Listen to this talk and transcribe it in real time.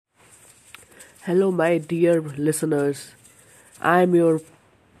Hello, my dear listeners. I'm your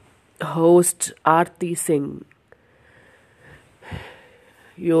host, Aarti Singh,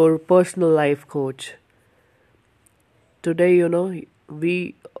 your personal life coach. Today,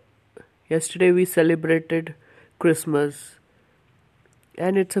 we yesterday we celebrated Christmas,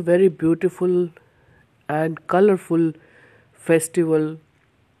 and it's a very beautiful and colorful festival.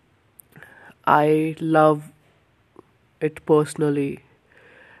 I love it personally,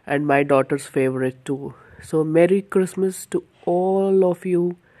 and my daughter's favorite too. So, Merry Christmas to all of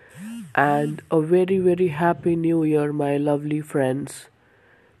you, and a very, very happy new year, my lovely friends.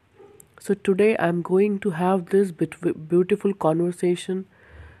 So, today I'm going to have this beautiful conversation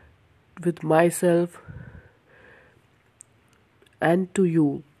with myself and to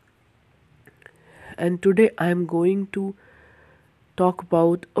you. And today I'm going to talk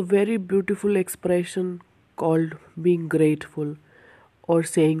about a very beautiful expression called being grateful or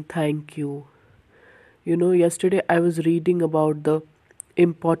saying thank you. Yesterday I was reading about the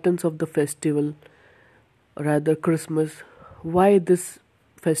importance of the festival, rather Christmas, why this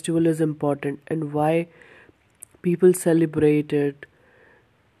festival is important and why people celebrate it.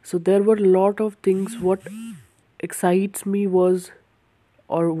 So there were a lot of things. What excites me was,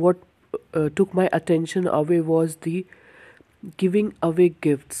 or what took my attention away was the giving away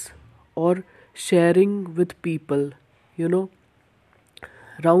gifts or sharing with people. You know,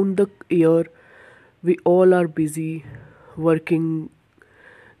 round the year, we all are busy working,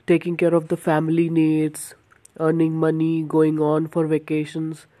 taking care of the family needs, earning money, going on for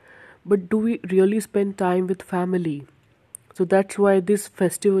vacations. But do we really spend time with family? So that's why this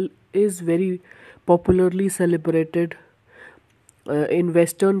festival is very popularly celebrated in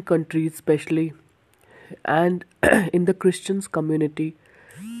Western countries, especially, and in the Christians community,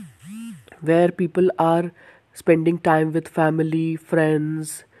 where people are spending time with family,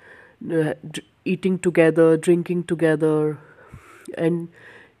 friends, eating together, drinking together, and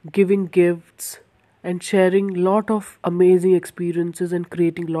giving gifts and sharing lot of amazing experiences and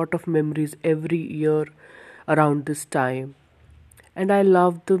creating lot of memories every year around this time. And I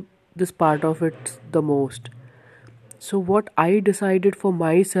love this part of it the most. So what I decided for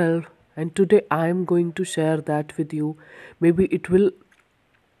myself, and today I am going to share that with you. Maybe it will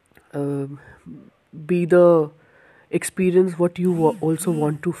um be the experience what you also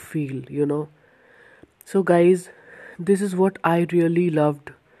want to feel. So guys, this is what I really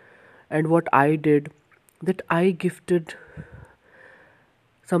loved and what I did, that I gifted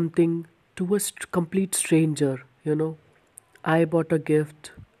something to a complete stranger. I bought a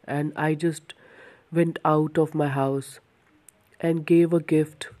gift and I just went out of my house and gave a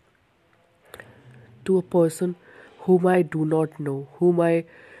gift to a person whom I do not know, whom I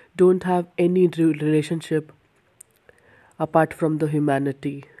don't have any relationship apart from the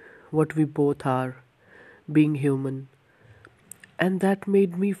humanity, what we both are, being human. And that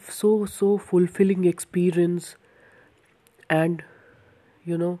made me so fulfilling experience. And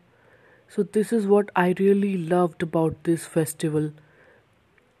you know so this is what I really loved about this festival,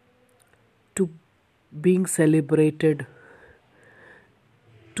 to being celebrated,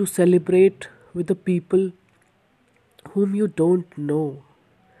 to celebrate with the people whom you don't know.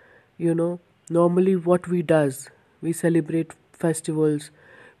 Normally what we does, we celebrate festivals,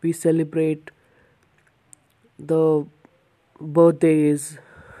 we celebrate the birthdays,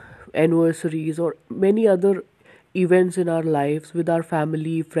 anniversaries, or many other events in our lives with our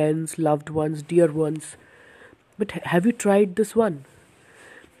family, friends, loved ones, dear ones. But have you tried this one?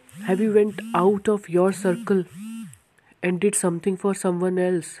 Have you went out of your circle and did something for someone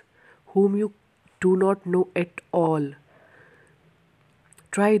else whom you do not know at all?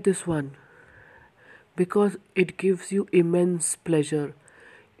 Try this one, because it gives you immense pleasure.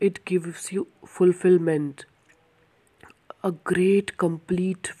 It gives you fulfillment, a great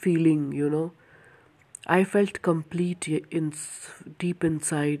complete feeling. I felt complete deep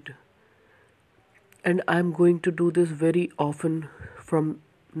inside, and I'm going to do this very often from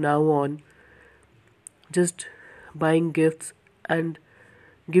now on, just buying gifts and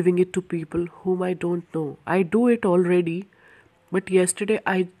giving it to people whom I don't know. I do it already, but yesterday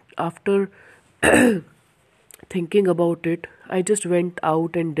after thinking about it, I just went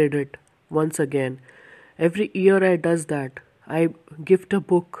out and did it once again. Every year I does that. I gift a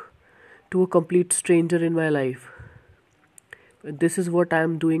book to a complete stranger in my life. This is what I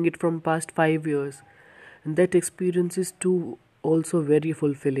am doing it from past 5 years, and that experience is too also very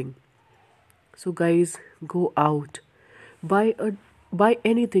fulfilling. So guys, go out, buy a buy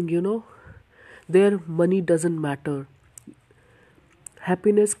anything. Their money doesn't matter.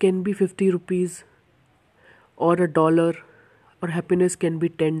 Happiness can be 50 rupees or a dollar, or happiness can be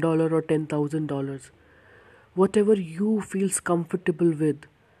 $10 or $10,000. Whatever you feels comfortable with,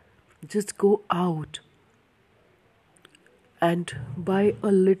 just go out and buy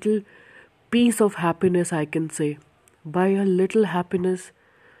a little piece of happiness, I can say. Buy a little happiness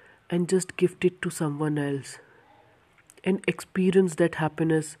and just gift it to someone else and experience that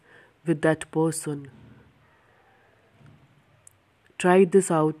happiness with that person. Try this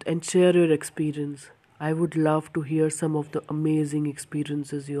out and share your experience. I would love to hear some of the amazing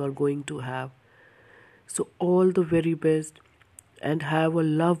experiences you are going to have. So, all the very best and have a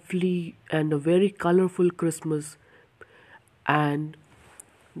lovely and a very colorful Christmas and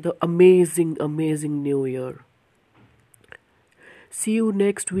the amazing, amazing New Year. See you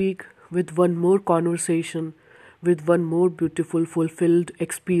next week with one more conversation, with one more beautiful, fulfilled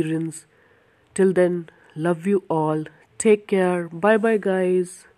experience. Till then, love you all. Take care. Bye bye, guys.